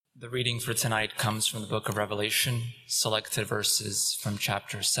The reading for tonight comes from the book of Revelation, selected verses from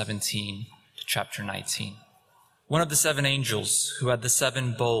chapter 17 to chapter 19. One of the seven angels who had the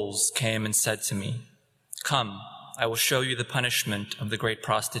seven bowls came and said to me, "Come, I will show you the punishment of the great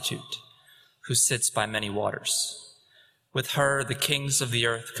prostitute, who sits by many waters. With her the kings of the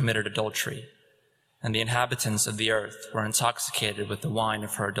earth committed adultery, and the inhabitants of the earth were intoxicated with the wine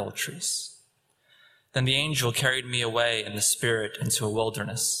of her adulteries." Then the angel carried me away in the spirit into a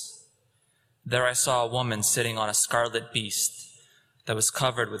wilderness. There I saw a woman sitting on a scarlet beast that was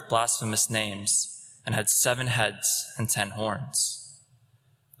covered with blasphemous names and had 7 heads and 10 horns.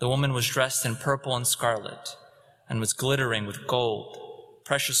 The woman was dressed in purple and scarlet and was glittering with gold,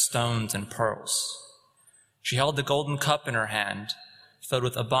 precious stones, and pearls. She held a golden cup in her hand, filled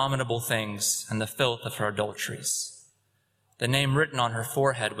with abominable things and the filth of her adulteries. The name written on her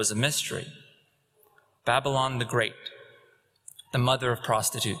forehead was a mystery: Babylon the Great, the mother of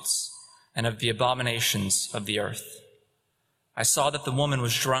prostitutes and of the abominations of the earth. I saw that the woman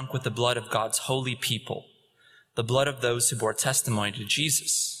was drunk with the blood of God's holy people, the blood of those who bore testimony to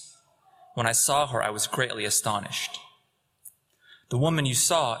Jesus. When I saw her, I was greatly astonished. The woman you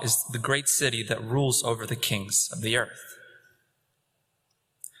saw is the great city that rules over the kings of the earth.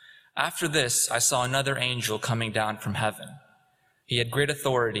 After this, I saw another angel coming down from heaven. He had great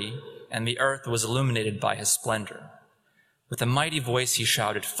authority, and the earth was illuminated by his splendor. With a mighty voice he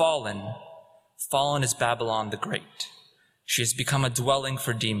shouted, "Fallen, fallen is Babylon the Great. She has become a dwelling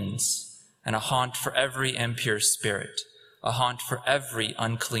for demons, and a haunt for every impure spirit, a haunt for every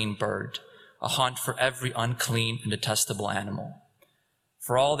unclean bird, a haunt for every unclean and detestable animal.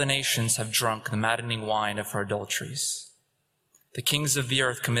 For all the nations have drunk the maddening wine of her adulteries. The kings of the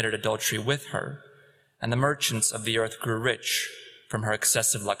earth committed adultery with her, and the merchants of the earth grew rich from her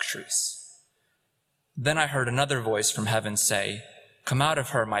excessive luxuries." Then I heard another voice from heaven say, "Come out of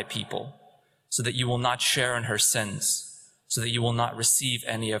her, my people, so that you will not share in her sins, so that you will not receive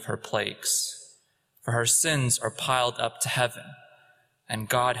any of her plagues. For her sins are piled up to heaven, and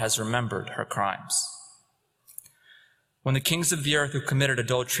God has remembered her crimes." When the kings of the earth who committed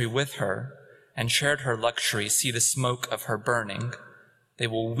adultery with her and shared her luxury see the smoke of her burning, they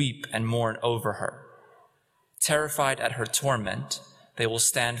will weep and mourn over her. Terrified at her torment, they will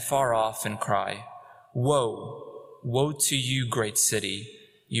stand far off and cry, "Woe, woe to you, great city,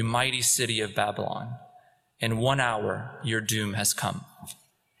 you mighty city of Babylon. In 1 hour your doom has come."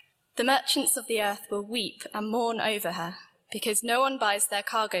 The merchants of the earth will weep and mourn over her, because no one buys their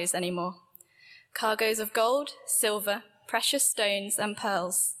cargoes anymore. Cargoes of gold, silver, precious stones and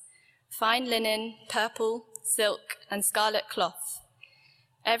pearls, fine linen, purple, silk, and scarlet cloth,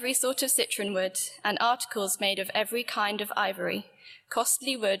 every sort of citron wood, and articles made of every kind of ivory,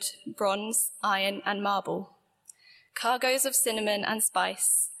 costly wood, bronze, iron, and marble, cargoes of cinnamon and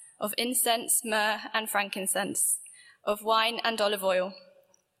spice, of incense, myrrh, and frankincense, of wine and olive oil,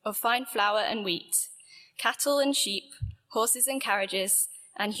 of fine flour and wheat, cattle and sheep, horses and carriages,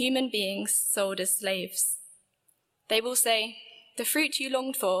 and human beings sold as slaves. They will say, "The fruit you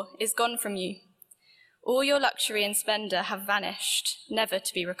longed for is gone from you. All your luxury and splendor have vanished, never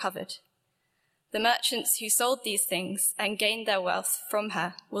to be recovered." The merchants who sold these things and gained their wealth from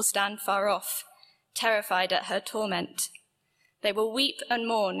her will stand far off, terrified at her torment. They will weep and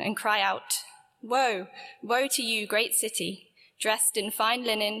mourn and cry out, "Woe, woe to you, great city, dressed in fine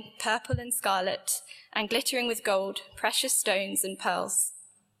linen, purple and scarlet, and glittering with gold, precious stones and pearls."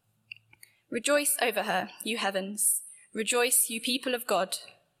 Rejoice over her, you heavens. Rejoice, you people of God.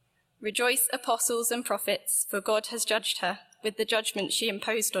 Rejoice, apostles and prophets, for God has judged her with the judgment she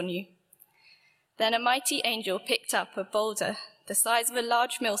imposed on you. Then a mighty angel picked up a boulder the size of a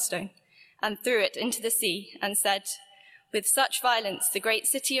large millstone and threw it into the sea and said, "With such violence the great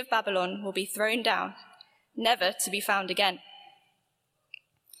city of Babylon will be thrown down, never to be found again.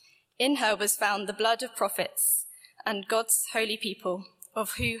 In her was found the blood of prophets and God's holy people,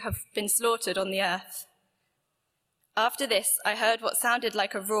 of who have been slaughtered on the earth." After this I heard what sounded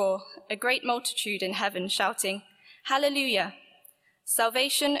like a roar, a great multitude in heaven shouting, "Hallelujah!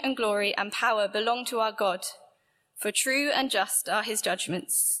 Salvation and glory and power belong to our God, for true and just are his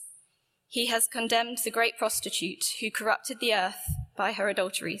judgments. He has condemned the great prostitute who corrupted the earth by her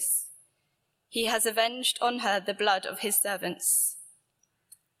adulteries. He has avenged on her the blood of his servants."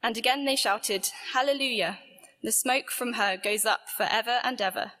 And again they shouted, "Hallelujah! The smoke from her goes up forever and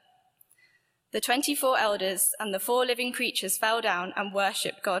ever." The 24 elders and the 4 living creatures fell down and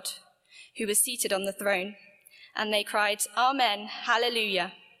worshipped God, who was seated on the throne. And they cried, "Amen,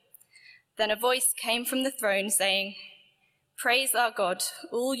 hallelujah." Then a voice came from the throne saying, "Praise our God,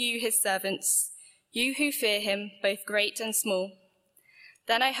 all you his servants, you who fear him, both great and small."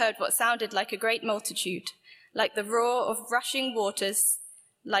 Then I heard what sounded like a great multitude, like the roar of rushing waters,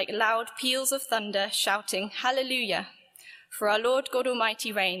 like loud peals of thunder, shouting, "Hallelujah! For our Lord God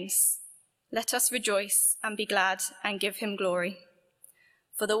Almighty reigns. Let us rejoice and be glad and give him glory.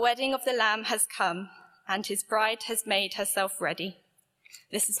 For the wedding of the Lamb has come, and his bride has made herself ready."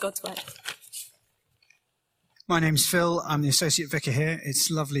 This is God's word. My name's Phil. I'm the Associate Vicar here. It's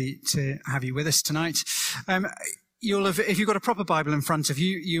lovely to have you with us tonight. If you've got a proper Bible in front of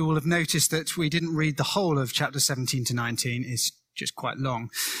you, you will have noticed that we didn't read the whole of chapter 17 to 19. It's just quite long.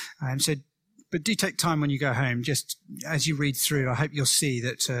 But do take time when you go home. Just as you read through, I hope you'll see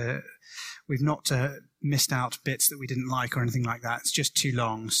that we've not missed out bits that we didn't like or anything like that. It's just too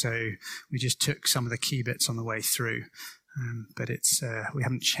long, so we just took some of the key bits on the way through. But we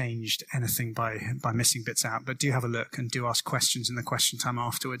haven't changed anything by missing bits out. But do have a look and do ask questions in the question time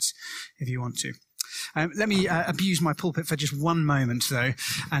afterwards if you want to. Let me abuse my pulpit for just one moment, though,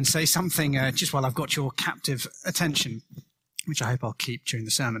 and say something just while I've got your captive attention, which I hope I'll keep during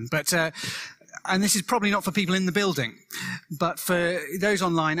the sermon. But and this is probably not for people in the building, but for those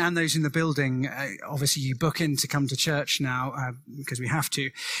online and those in the building, obviously you book in to come to church now because we have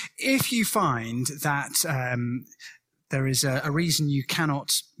to. If you find that there is a reason you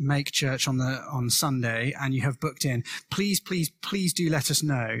cannot make church on Sunday and you have booked in, please do let us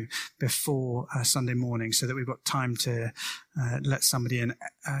know before Sunday morning so that we've got time to let somebody in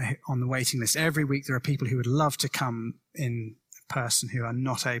on the waiting list. Every week there are people who would love to come in person who are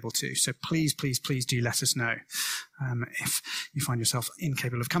not able to. So please do let us know if you find yourself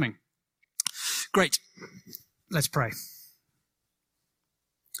incapable of coming. Great. Let's pray.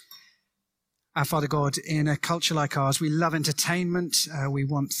 Our Father God, in a culture like ours, we love entertainment. We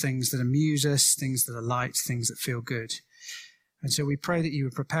want things that amuse us, things that are light, things that feel good. And so we pray that you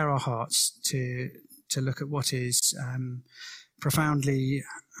would prepare our hearts to look at what is profoundly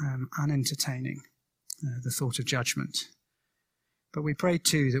unentertaining, the thought of judgment. But we pray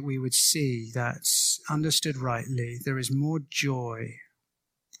too that we would see that, understood rightly, there is more joy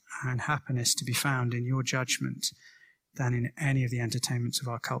and happiness to be found in your judgment than in any of the entertainments of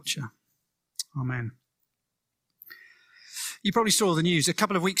our culture. Amen. You probably saw the news a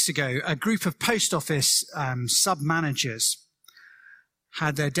couple of weeks ago. A group of post office sub-managers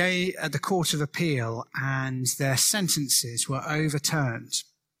had their day at the Court of Appeal and their sentences were overturned.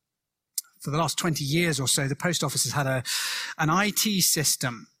 For the last 20 years or so, the post office has had an IT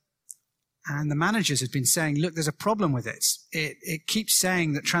system, and the managers have been saying, look, there's a problem with it. It keeps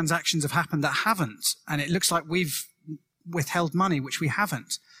saying that transactions have happened that haven't, and it looks like we've withheld money, which we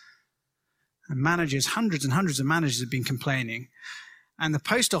haven't. And managers, hundreds and hundreds of managers have been complaining. And the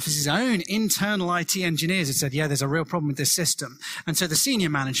post office's own internal IT engineers had said, yeah, there's a real problem with this system. And so the senior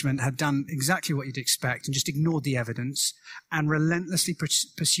management had done exactly what you'd expect and just ignored the evidence and relentlessly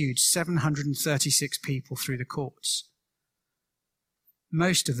pursued 736 people through the courts.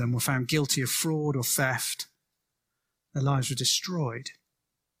 Most of them were found guilty of fraud or theft. Their lives were destroyed.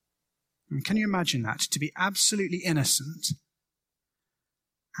 And can you imagine that? To be absolutely innocent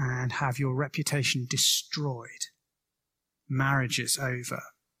and have your reputation destroyed, marriages over,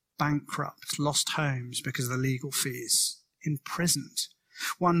 bankrupt, lost homes because of the legal fees, imprisoned.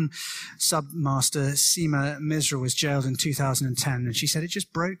 One submaster, Seema Misra, was jailed in 2010, and she said, it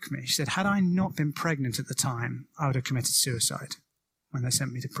just broke me. She said, had I not been pregnant at the time, I would have committed suicide when they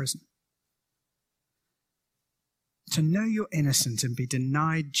sent me to prison. To know you're innocent and be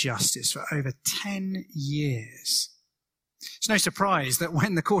denied justice for over 10 years. It's no surprise that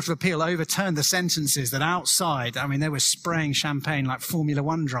when the Court of Appeal overturned the sentences that outside, they were spraying champagne like Formula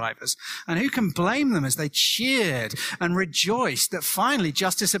One drivers. And who can blame them as they cheered and rejoiced that finally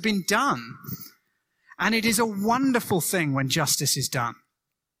justice had been done? And it is a wonderful thing when justice is done.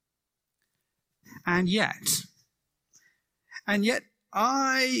 And yet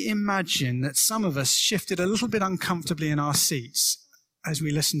I imagine that some of us shifted a little bit uncomfortably in our seats as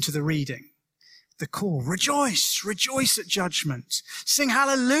we listened to the reading. The call, rejoice at judgment. Sing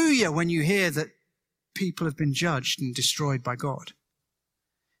hallelujah when you hear that people have been judged and destroyed by God.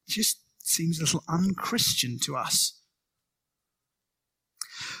 It just seems a little unchristian to us.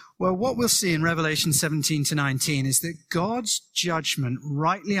 Well, what we'll see in Revelation 17 to 19 is that God's judgment,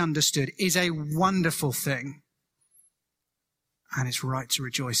 rightly understood, is a wonderful thing. And it's right to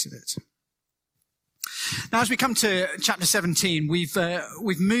rejoice at it. Now, as we come to chapter 17,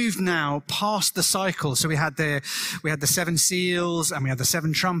 we've moved now past the cycle. So we had the 7 seals, and we had the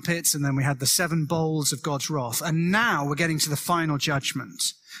 7 trumpets, and then we had the 7 bowls of God's wrath. And now we're getting to the final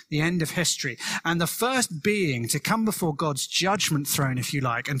judgment, the end of history. And the first being to come before God's judgment throne, if you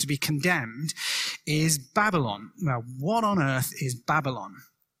like, and to be condemned is Babylon. Well, what on earth is Babylon?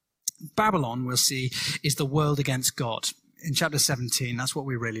 Babylon, we'll see, is the world against God. In chapter 17, that's what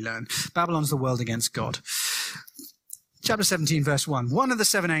we really learn. Babylon's the world against God. Chapter 17, verse 1. One of the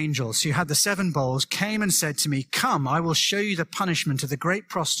 7 angels who had the 7 bowls came and said to me, "Come, I will show you the punishment of the great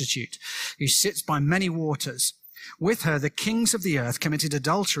prostitute who sits by many waters. With her, the kings of the earth committed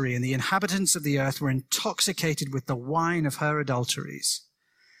adultery, and the inhabitants of the earth were intoxicated with the wine of her adulteries."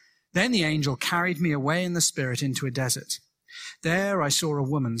 Then the angel carried me away in the spirit into a desert. There I saw a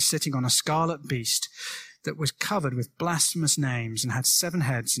woman sitting on a scarlet beast that was covered with blasphemous names and had 7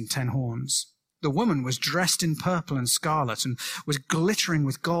 heads and 10 horns. The woman was dressed in purple and scarlet and was glittering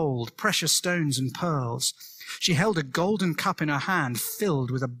with gold, precious stones and pearls. She held a golden cup in her hand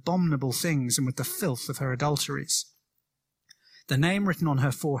filled with abominable things and with the filth of her adulteries. The name written on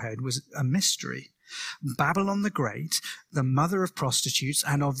her forehead was a mystery: Babylon the Great, the mother of prostitutes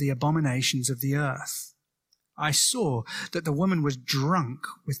and of the abominations of the earth. I saw that the woman was drunk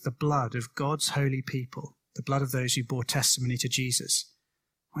with the blood of God's holy people, the blood of those who bore testimony to Jesus.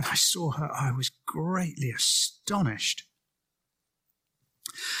 When I saw her, I was greatly astonished.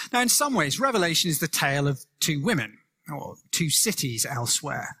 Now, in some ways, Revelation is the tale of 2 women, or 2 cities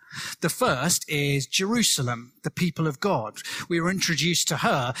elsewhere. The first is Jerusalem, the people of God. We were introduced to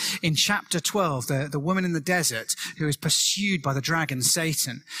her in chapter 12, the woman in the desert who is pursued by the dragon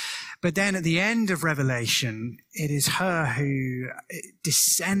Satan. But then at the end of Revelation, it is her who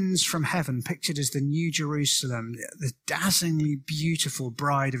descends from heaven, pictured as the New Jerusalem, the dazzlingly beautiful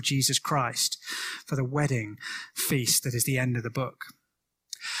bride of Jesus Christ for the wedding feast that is the end of the book.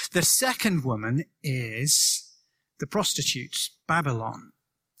 The second woman is the prostitute, Babylon.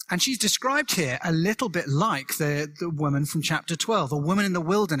 And she's described here a little bit like the woman from chapter 12, a woman in the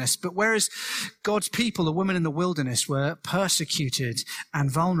wilderness. But whereas God's people, the woman in the wilderness, were persecuted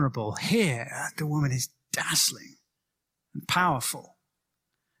and vulnerable, here the woman is dazzling and powerful.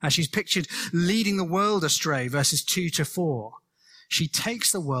 As she's pictured leading the world astray, verses 2 to 4. She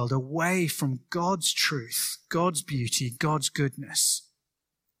takes the world away from God's truth, God's beauty, God's goodness.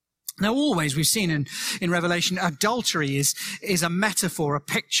 Now, always we've seen in Revelation, adultery is a metaphor, a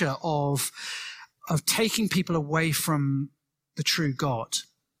picture of taking people away from the true God,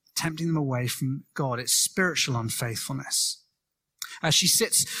 tempting them away from God. It's spiritual unfaithfulness. As she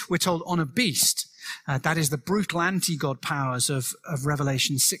sits, we're told, on a beast. That is the brutal anti-God powers of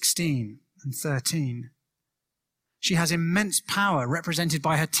Revelation 16 and 13. She has immense power represented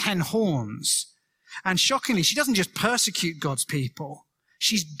by her 10 horns. And shockingly, she doesn't just persecute God's people.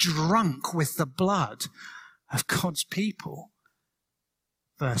 She's drunk with the blood of God's people.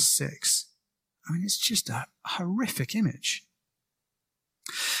 Verse 6. I mean, it's just a horrific image.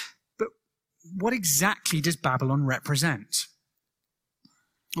 But what exactly does Babylon represent?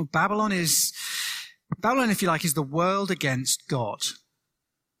 Well, Babylon, if you like, is the world against God.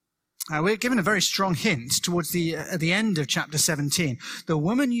 We're given a very strong hint towards at the end of chapter 17. The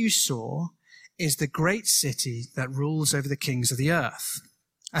woman you saw is the great city that rules over the kings of the earth.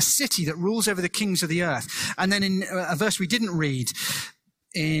 A city that rules over the kings of the earth. And then in a verse we didn't read,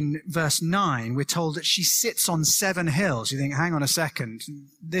 in verse 9, we're told that she sits on 7 hills. You think, hang on a second,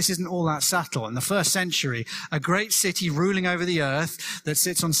 this isn't all that subtle. In the first century, a great city ruling over the earth that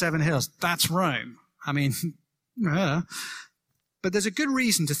sits on 7 hills. That's Rome. I mean, but there's a good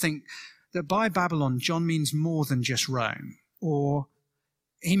reason to think that by Babylon, John means more than just Rome, or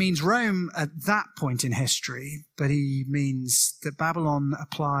he means Rome at that point in history, but he means that Babylon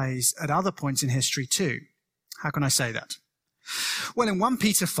applies at other points in history too. How can I say that? Well, in 1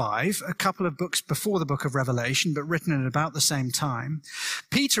 Peter 5, a couple of books before the book of Revelation, but written at about the same time,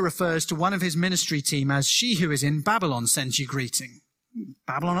 Peter refers to one of his ministry team as "She who is in Babylon sends you greeting."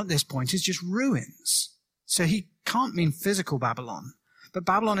 Babylon at this point is just ruins. So he can't mean physical Babylon, but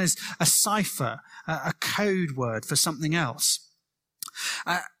Babylon is a cipher, a code word for something else.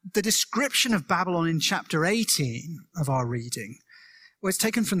 The description of Babylon in chapter 18 of our reading was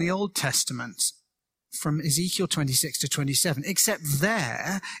taken from the Old Testament, from Ezekiel 26 to 27, except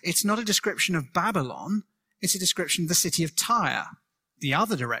there it's not a description of Babylon, it's a description of the city of Tyre, the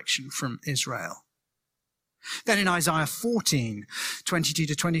other direction from Israel. Then in Isaiah 14, 22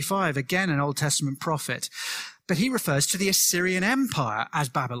 to 25, again an Old Testament prophet, but he refers to the Assyrian Empire as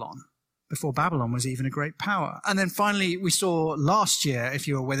Babylon. before Babylon was even a great power. And then finally, we saw last year, if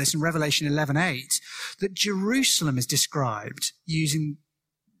you were with us, in Revelation 11:8, that Jerusalem is described using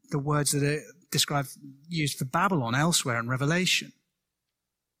the words that are used for Babylon elsewhere in Revelation.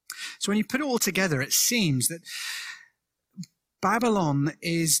 So when you put it all together, it seems that Babylon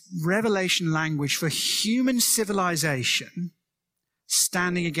is Revelation language for human civilization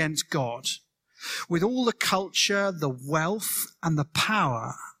standing against God, with all the culture, the wealth, and the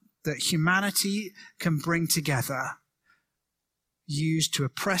power that humanity can bring together, used to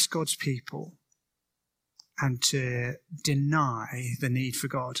oppress God's people and to deny the need for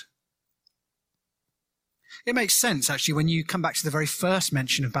God. It makes sense, actually, when you come back to the very first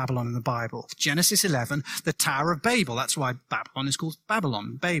mention of Babylon in the Bible. Genesis 11, the Tower of Babel. That's why Babylon is called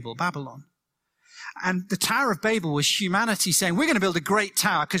Babylon, Babylon. And the Tower of Babel was humanity saying, we're going to build a great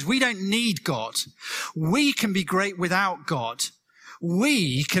tower because we don't need God. We can be great without God.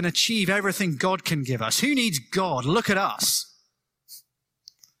 We can achieve everything God can give us. Who needs God? Look at us.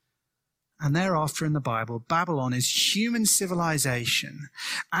 And thereafter in the Bible, Babylon is human civilization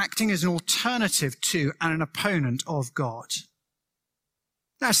acting as an alternative to and an opponent of God.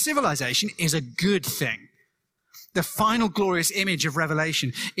 Now, civilization is a good thing. The final glorious image of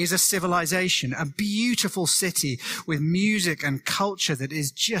Revelation is a civilization, a beautiful city with music and culture that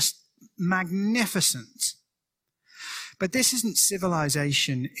is just magnificent. But this isn't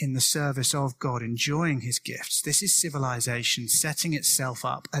civilization in the service of God, enjoying his gifts. This is civilization setting itself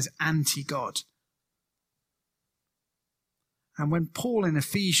up as anti-God. And when Paul in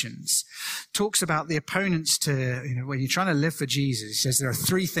Ephesians talks about the opponents to, when you're trying to live for Jesus, he says there are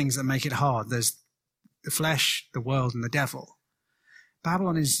three things that make it hard. There's the flesh, the world, and the devil.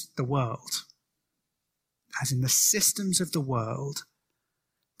 Babylon is the world, as in the systems of the world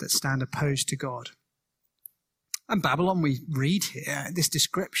that stand opposed to God. And Babylon, we read here, this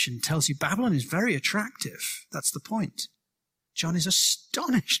description tells you Babylon is very attractive. That's the point. John is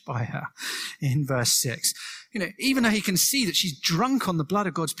astonished by her in verse 6. Even though he can see that she's drunk on the blood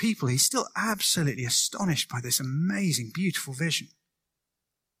of God's people, he's still absolutely astonished by this amazing, beautiful vision.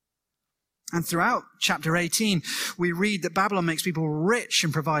 And throughout chapter 18, we read that Babylon makes people rich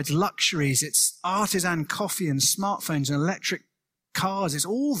and provides luxuries. It's artisan coffee and smartphones and electric cars. It's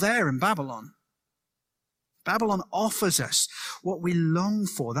all there in Babylon. Babylon offers us what we long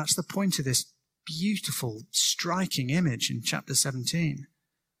for. That's the point of this beautiful, striking image in chapter 17.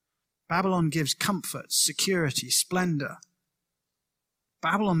 Babylon gives comfort, security, splendor.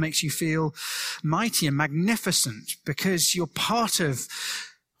 Babylon makes you feel mighty and magnificent because you're part of,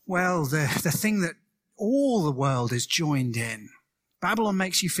 the thing that all the world is joined in. Babylon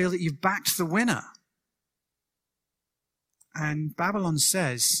makes you feel that you've backed the winner. And Babylon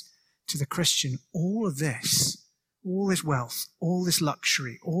says to the Christian, all of this, all this wealth, all this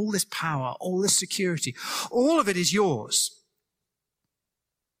luxury, all this power, all this security, all of it is yours.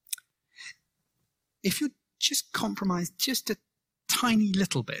 If you just compromise just a tiny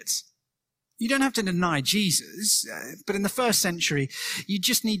little bit, you don't have to deny Jesus, but in the first century, you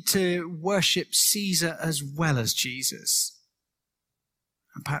just need to worship Caesar as well as Jesus.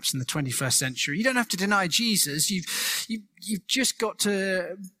 And perhaps in the 21st century, you don't have to deny Jesus. You've just got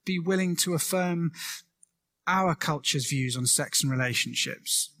to be willing to affirm our culture's views on sex and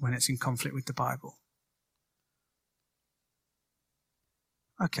relationships when it's in conflict with the Bible.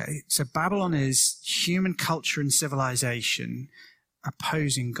 Okay, so Babylon is human culture and civilization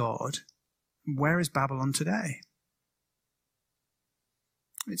opposing God. Where is Babylon today?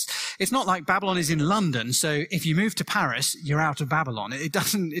 It's not like Babylon is in London, so if you move to Paris, you're out of Babylon. It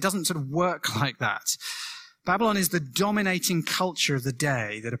doesn't sort of work like that. Babylon is the dominating culture of the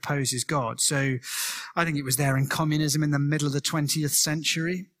day that opposes God. So I think it was there in communism in the middle of the 20th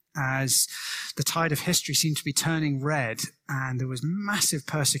century, as the tide of history seemed to be turning red, and there was massive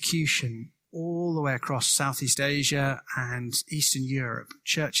persecution all the way across Southeast Asia and Eastern Europe,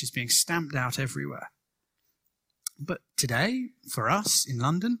 churches being stamped out everywhere. But today, for us in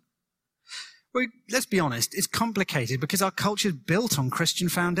London, let's be honest, it's complicated because our culture is built on Christian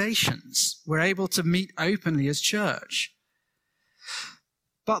foundations. We're able to meet openly as church.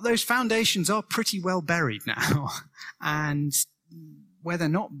 But those foundations are pretty well buried now. And where they're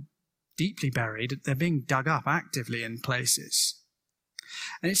not deeply buried, they're being dug up actively in places.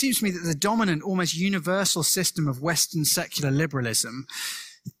 And it seems to me that the dominant, almost universal system of Western secular liberalism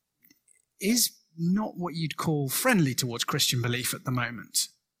is not what you'd call friendly towards Christian belief at the moment.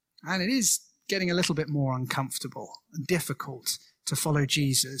 And it is getting a little bit more uncomfortable and difficult to follow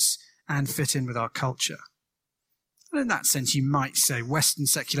Jesus and fit in with our culture. And in that sense, you might say Western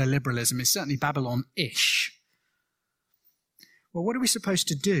secular liberalism is certainly Babylon-ish. Well, what are we supposed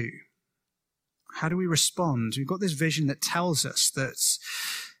to do? How do we respond? We've got this vision that tells us that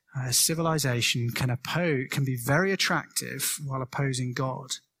civilization can be very attractive while opposing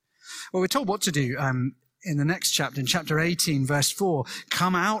God. Well, we're told what to do in the next chapter, in chapter 18, verse 4.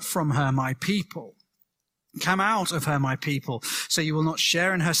 Come out from her, my people. Come out of her, my people, so you will not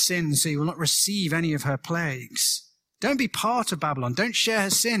share in her sins, so you will not receive any of her plagues. Don't be part of Babylon. Don't share her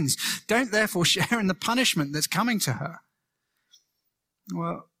sins. Don't therefore share in the punishment that's coming to her.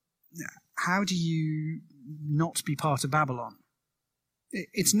 Well, how do you not be part of Babylon?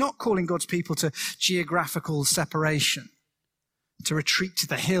 It's not calling God's people to geographical separation, to retreat to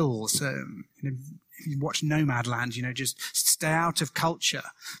the hills. If you watch Nomadland, just stay out of culture,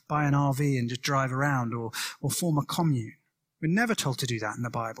 buy an RV and just drive around, or form a commune. We're never told to do that in the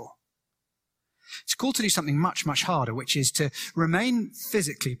Bible. It's called to do something much, much harder, which is to remain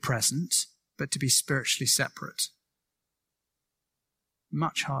physically present, but to be spiritually separate.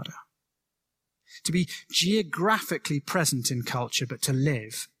 Much harder. To be geographically present in culture, but to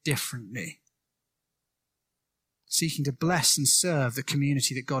live differently. Seeking to bless and serve the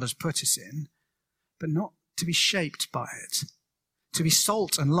community that God has put us in, but not to be shaped by it. To be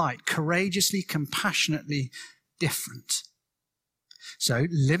salt and light, courageously, compassionately different. So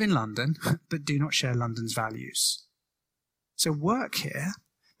live in London, but do not share London's values. So work here,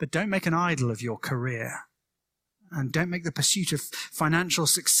 but don't make an idol of your career. And don't make the pursuit of financial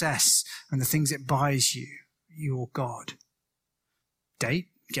success and the things it buys you your God. Date,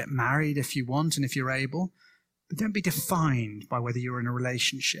 get married if you want and if you're able, but don't be defined by whether you're in a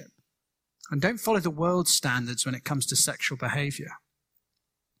relationship. And don't follow the world's standards when it comes to sexual behavior.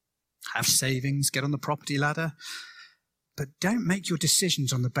 Have savings, get on the property ladder, but don't make your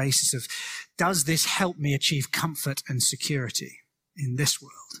decisions on the basis of, does this help me achieve comfort and security in this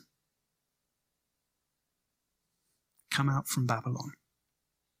world? Come out from Babylon.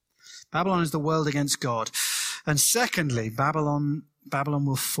 Babylon is the world against God. And secondly, Babylon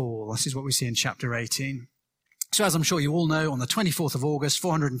will fall. This is what we see in chapter 18. So as I'm sure you all know, on the 24th of August,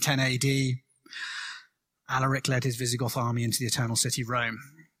 410 AD, Alaric led his Visigoth army into the eternal city, Rome.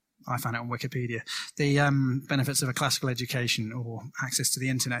 I found it on Wikipedia. The benefits of a classical education or access to the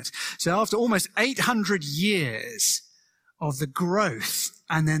internet. So after almost 800 years of the growth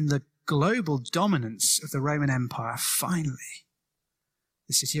and then the global dominance of the Roman Empire, finally,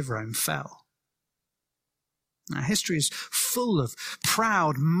 the city of Rome fell. Now, history is full of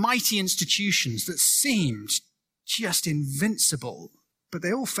proud, mighty institutions that seemed just invincible, but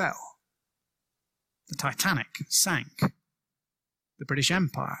they all fell. The Titanic sank. The British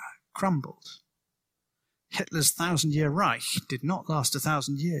Empire crumbled. Hitler's 1,000-year Reich did not last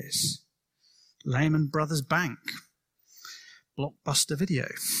 1,000 years. Lehman Brothers Bank. Blockbuster Video.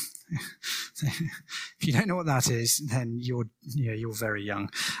 If you don't know what that is, then you're very young.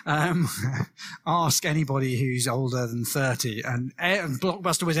 Ask anybody who's older than 30, and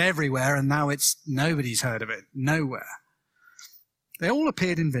Blockbuster was everywhere, and now nobody's heard of it. Nowhere. They all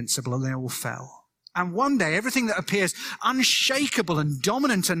appeared invincible, and they all fell. And one day, everything that appears unshakable and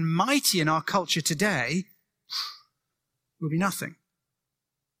dominant and mighty in our culture today will be nothing.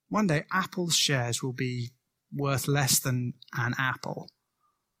 One day, Apple's shares will be worth less than an apple.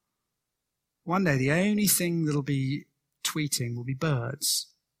 One day, the only thing that'll be tweeting will be birds.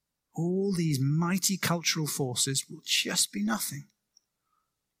 All these mighty cultural forces will just be nothing.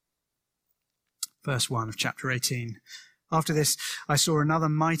 Verse 1 of chapter 18. After this, I saw another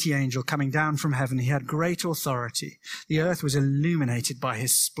mighty angel coming down from heaven. He had great authority. The earth was illuminated by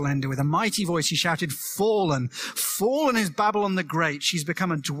his splendor. With a mighty voice, he shouted, "Fallen! Fallen is Babylon the Great. She's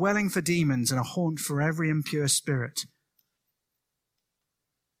become a dwelling for demons and a haunt for every impure spirit."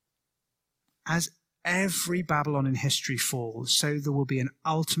 As every Babylon in history falls, so there will be an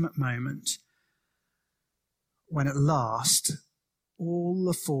ultimate moment when at last all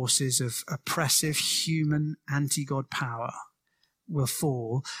the forces of oppressive human anti-God power will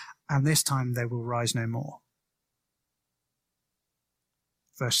fall, and this time they will rise no more.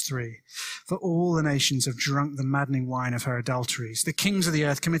 Verse 3, for all the nations have drunk the maddening wine of her adulteries. The kings of the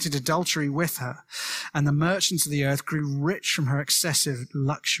earth committed adultery with her, and the merchants of the earth grew rich from her excessive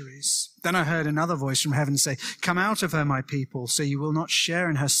luxuries. Then I heard another voice from heaven say, "Come out of her, my people, so you will not share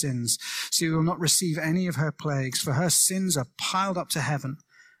in her sins, so you will not receive any of her plagues, for her sins are piled up to heaven,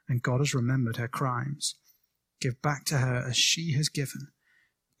 and God has remembered her crimes. Give back to her as she has given.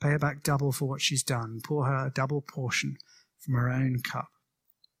 Pay her back double for what she's done. Pour her a double portion from her own cup.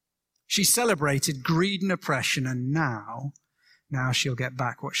 She celebrated greed and oppression, and now she'll get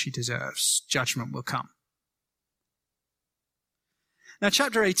back what she deserves. Judgment will come." Now,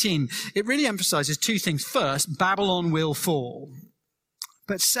 chapter 18, it really emphasizes two things. First, Babylon will fall.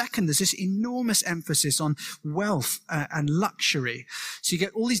 But second, there's this enormous emphasis on wealth and luxury. So you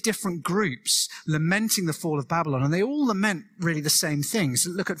get all these different groups lamenting the fall of Babylon, and they all lament really the same things.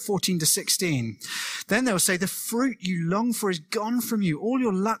 Look at 14 to 16. Then they'll say, the fruit you long for is gone from you. All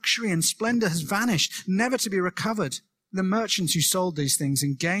your luxury and splendor has vanished, never to be recovered. The merchants who sold these things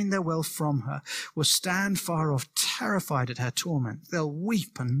and gained their wealth from her will stand far off, terrified at her torment. They'll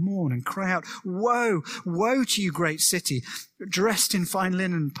weep and mourn and cry out, woe, woe to you, great city, dressed in fine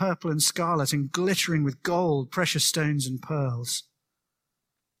linen, purple and scarlet, and glittering with gold, precious stones and pearls.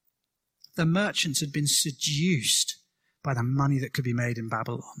 The merchants had been seduced by the money that could be made in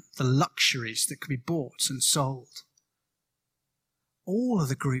Babylon, the luxuries that could be bought and sold. All of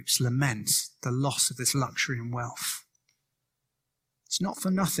the groups lament the loss of this luxury and wealth. It's not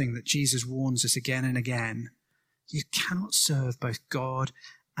for nothing that Jesus warns us again and again. You cannot serve both God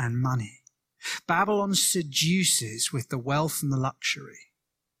and money. Babylon seduces with the wealth and the luxury.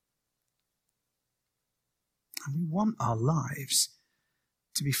 And we want our lives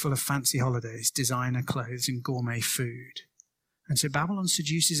to be full of fancy holidays, designer clothes, and gourmet food. And so Babylon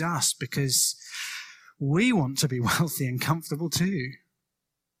seduces us because we want to be wealthy and comfortable too.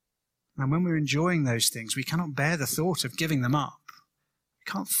 And when we're enjoying those things, we cannot bear the thought of giving them up.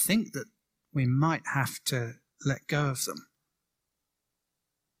 We can't think that we might have to let go of them.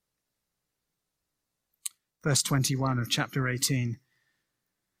 Verse 21 of chapter 18.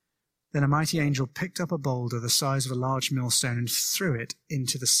 Then a mighty angel picked up a boulder the size of a large millstone and threw it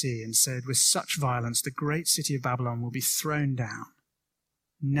into the sea and said, with such violence, the great city of Babylon will be thrown down,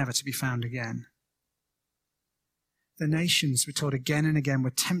 never to be found again. The nations, we're told again and again,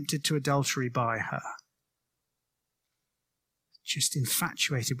 were tempted to adultery by her. Just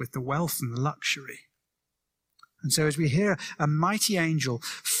infatuated with the wealth and the luxury. And so as we hear a mighty angel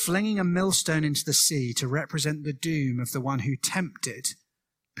flinging a millstone into the sea to represent the doom of the one who tempted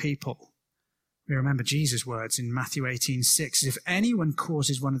people, we remember Jesus' words in Matthew 18:6, if anyone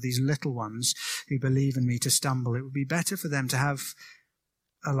causes one of these little ones who believe in me to stumble, it would be better for them to have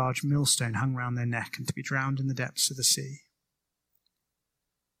a large millstone hung round their neck and to be drowned in the depths of the sea.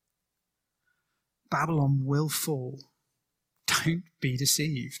 Babylon will fall. Don't be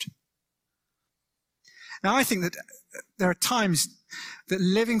deceived. Now, I think that there are times that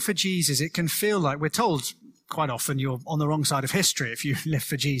living for Jesus, it can feel like, we're told quite often you're on the wrong side of history if you live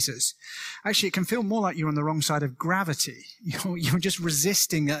for Jesus. Actually, it can feel more like you're on the wrong side of gravity. You're just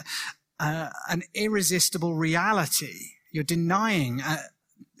resisting an irresistible reality. You're denying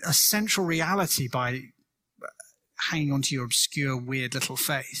a central reality by hanging on to your obscure, weird little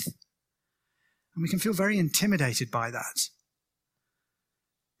faith. And we can feel very intimidated by that.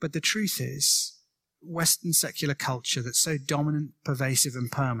 But the truth is, Western secular culture that's so dominant, pervasive,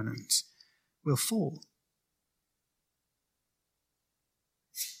 and permanent will fall.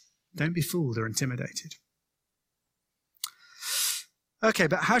 Don't be fooled or intimidated. Okay,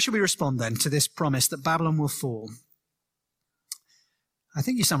 but how should we respond then to this promise that Babylon will fall? I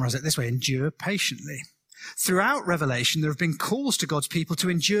think you summarize it this way: endure patiently. Throughout Revelation, there have been calls to God's people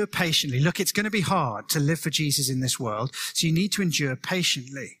to endure patiently. Look, it's going to be hard to live for Jesus in this world, so you need to endure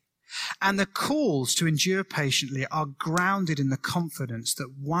patiently. And the calls to endure patiently are grounded in the confidence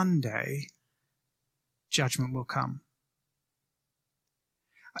that one day judgment will come.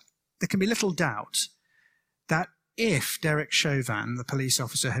 There can be little doubt that if Derek Chauvin, the police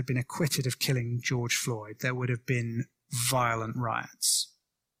officer, had been acquitted of killing George Floyd, there would have been violent riots.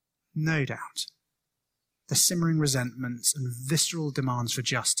 No doubt. The simmering resentments and visceral demands for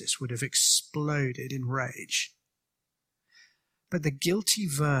justice would have exploded in rage. But the guilty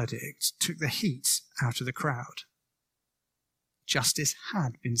verdict took the heat out of the crowd. Justice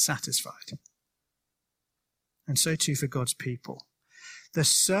had been satisfied. And so too for God's people. The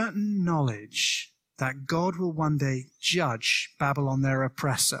certain knowledge that God will one day judge Babylon, their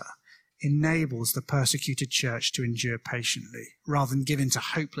oppressor, enables the persecuted church to endure patiently, rather than give in to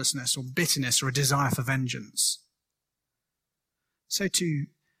hopelessness or bitterness or a desire for vengeance. So too,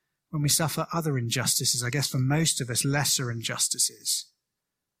 when we suffer other injustices, I guess for most of us, lesser injustices,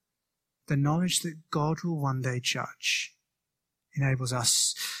 the knowledge that God will one day judge enables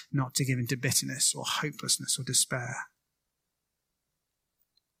us not to give in to bitterness or hopelessness or despair.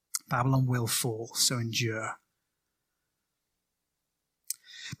 Babylon will fall, so endure.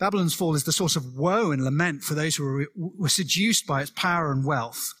 Babylon's fall is the source of woe and lament for those who were seduced by its power and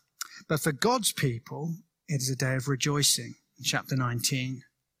wealth. But for God's people, it is a day of rejoicing in chapter 19.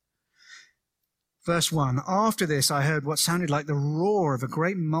 Verse 1, after this I heard what sounded like the roar of a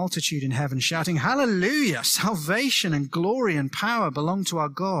great multitude in heaven shouting, Hallelujah! Salvation and glory and power belong to our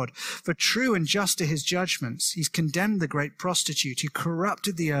God, for true and just are his judgments. He's condemned the great prostitute who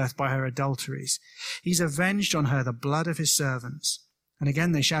corrupted the earth by her adulteries. He's avenged on her the blood of his servants. And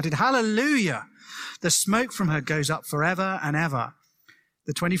again they shouted, Hallelujah! The smoke from her goes up forever and ever.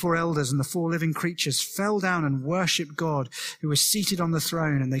 The 24 elders and the 4 living creatures fell down and worshipped God who was seated on the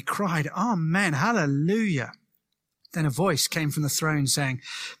throne, and they cried, Amen, Hallelujah. Then a voice came from the throne saying,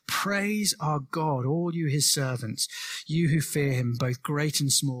 Praise our God, all you his servants, you who fear him, both great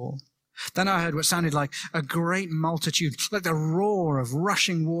and small. Then I heard what sounded like a great multitude, like the roar of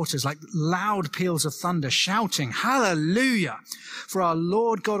rushing waters, like loud peals of thunder, shouting, Hallelujah! For our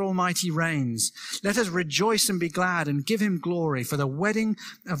Lord God Almighty reigns. Let us rejoice and be glad and give him glory, for the wedding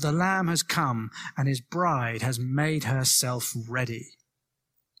of the Lamb has come, and his bride has made herself ready.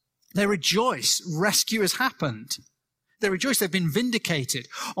 They rejoice. Rescue has happened. They rejoice. They've been vindicated.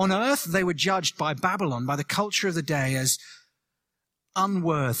 On earth, they were judged by Babylon, by the culture of the day, as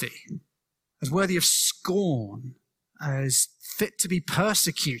unworthy, as worthy of scorn, as fit to be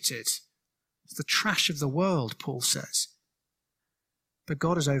persecuted. It's the trash of the world, Paul says. But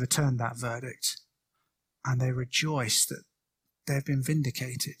God has overturned that verdict, and they rejoice that they've been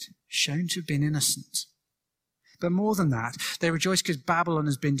vindicated, shown to have been innocent. But more than that, they rejoice because Babylon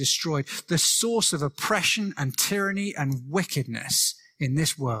has been destroyed. The source of oppression and tyranny and wickedness in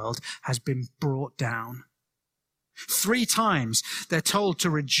this world has been brought down. 3 times they're told to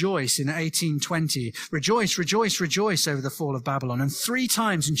rejoice in 1820. Rejoice, rejoice, rejoice over the fall of Babylon. And 3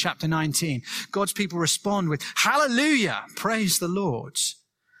 times in chapter 19, God's people respond with, Hallelujah, praise the Lord.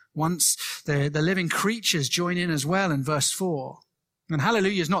 Once the living creatures join in as well in verse 4. And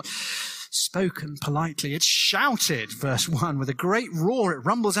hallelujah is not spoken politely. It's shouted, verse 1, with a great roar. It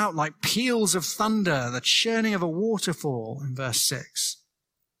rumbles out like peals of thunder, the churning of a waterfall in verse 6.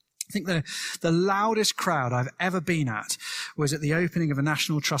 I think the loudest crowd I've ever been at was at the opening of a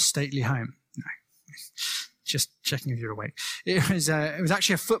National Trust stately home. No, just checking if you're awake. It was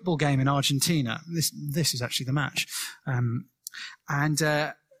actually a football game in Argentina. This is actually the match.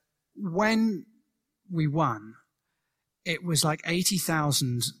 When we won, it was like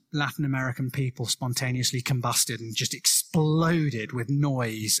 80,000 Latin American people spontaneously combusted and just exploded with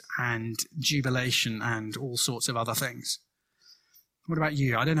noise and jubilation and all sorts of other things. What about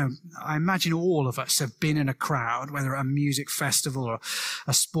you? I don't know. I imagine all of us have been in a crowd, whether at a music festival or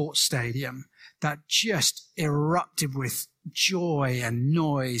a sports stadium, that just erupted with joy and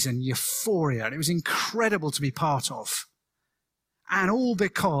noise and euphoria. And it was incredible to be part of. And all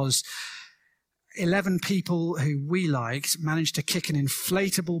because 11 people who we liked managed to kick an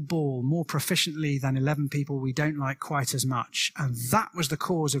inflatable ball more proficiently than 11 people we don't like quite as much. And that was the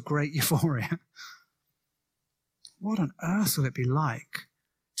cause of great euphoria. What on earth will it be like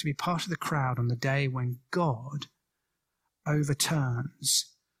to be part of the crowd on the day when God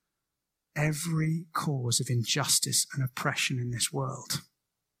overturns every cause of injustice and oppression in this world?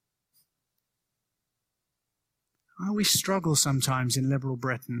 We struggle sometimes in liberal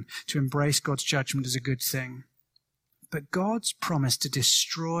Britain to embrace God's judgment as a good thing. But God's promise to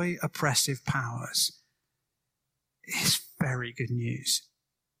destroy oppressive powers is very good news.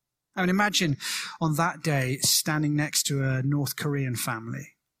 I mean, imagine on that day standing next to a North Korean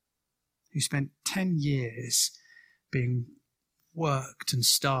family who spent 10 years being worked and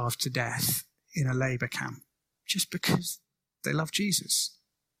starved to death in a labor camp just because they love Jesus.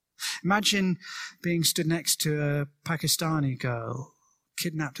 Imagine being stood next to a Pakistani girl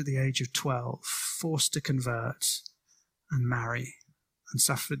kidnapped at the age of 12, forced to convert and marry, and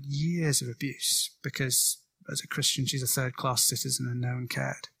suffered years of abuse because, as a Christian, she's a third-class citizen and no one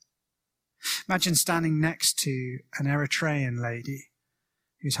cared. Imagine standing next to an Eritrean lady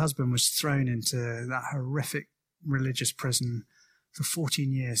whose husband was thrown into that horrific religious prison for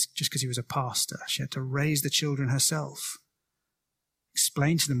 14 years just because he was a pastor. She had to raise the children herself,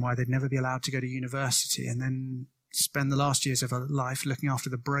 explain to them why they'd never be allowed to go to university, and then spend the last years of her life looking after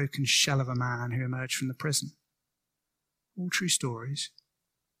the broken shell of a man who emerged from the prison. All true stories.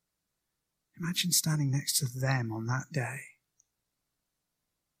 Imagine standing next to them on that day.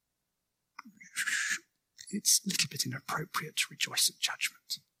 It's a little bit inappropriate to rejoice at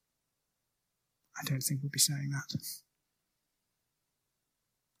judgment. I don't think we'll be saying that.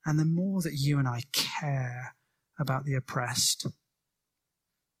 And the more that you and I care about the oppressed,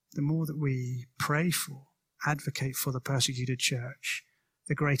 the more that we pray for, advocate for the persecuted church,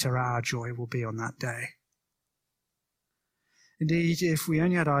 the greater our joy will be on that day. Indeed, if we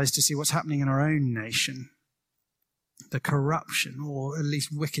only had eyes to see what's happening in our own nation, the corruption, or at least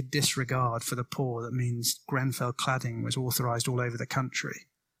wicked disregard for the poor that means Grenfell cladding was authorised all over the country.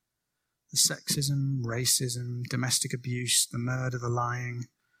 The sexism, racism, domestic abuse, the murder, the lying,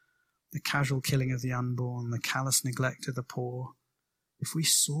 the casual killing of the unborn, the callous neglect of the poor. If we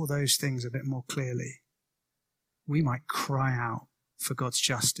saw those things a bit more clearly, we might cry out for God's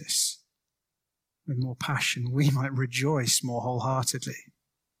justice with more passion. We might rejoice more wholeheartedly.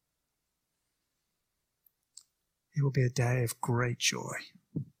 It will be a day of great joy.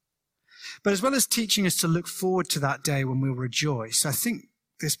 But as well as teaching us to look forward to that day when we'll rejoice, I think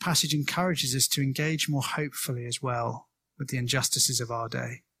this passage encourages us to engage more hopefully as well with the injustices of our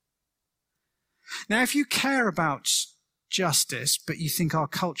day. Now, if you care about justice, but you think our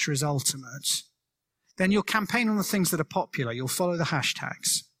culture is ultimate, then you'll campaign on the things that are popular. You'll follow the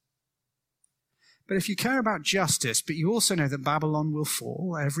hashtags. But if you care about justice, but you also know that Babylon will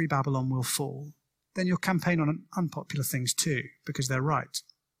fall, every Babylon will fall, then you'll campaign on unpopular things too, because they're right.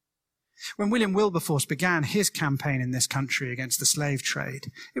 When William Wilberforce began his campaign in this country against the slave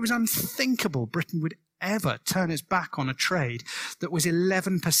trade, it was unthinkable Britain would ever turn its back on a trade that was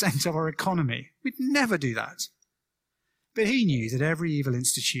 11% of our economy. We'd never do that. But he knew that every evil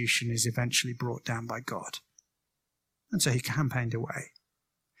institution is eventually brought down by God. And so he campaigned away.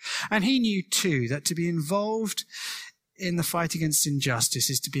 And he knew too that to be involved in the fight against injustice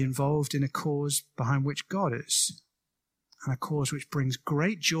is to be involved in a cause behind which God is, and a cause which brings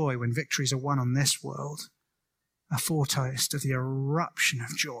great joy when victories are won on this world, a foretaste of the eruption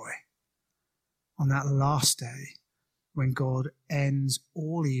of joy on that last day when God ends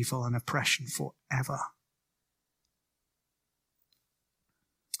all evil and oppression forever.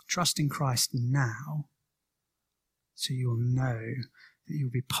 Trust in Christ now, so you'll know that you'll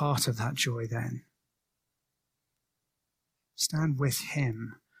be part of that joy then. Stand with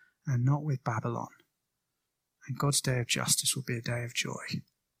him and not with Babylon. And God's day of justice will be a day of joy.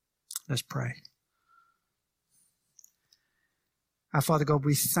 Let's pray. Our Father God,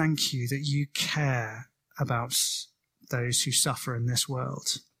 we thank you that you care about those who suffer in this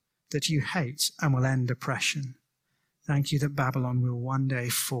world, that you hate and will end oppression. Thank you that Babylon will one day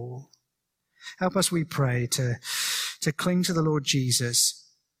fall. Help us, we pray, to cling to the Lord Jesus,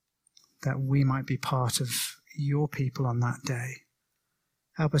 that we might be part of your people on that day.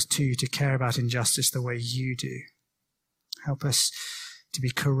 Help us too to care about injustice the way you do. Help us to be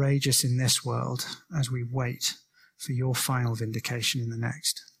courageous in this world as we wait for your final vindication in the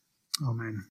next. Amen.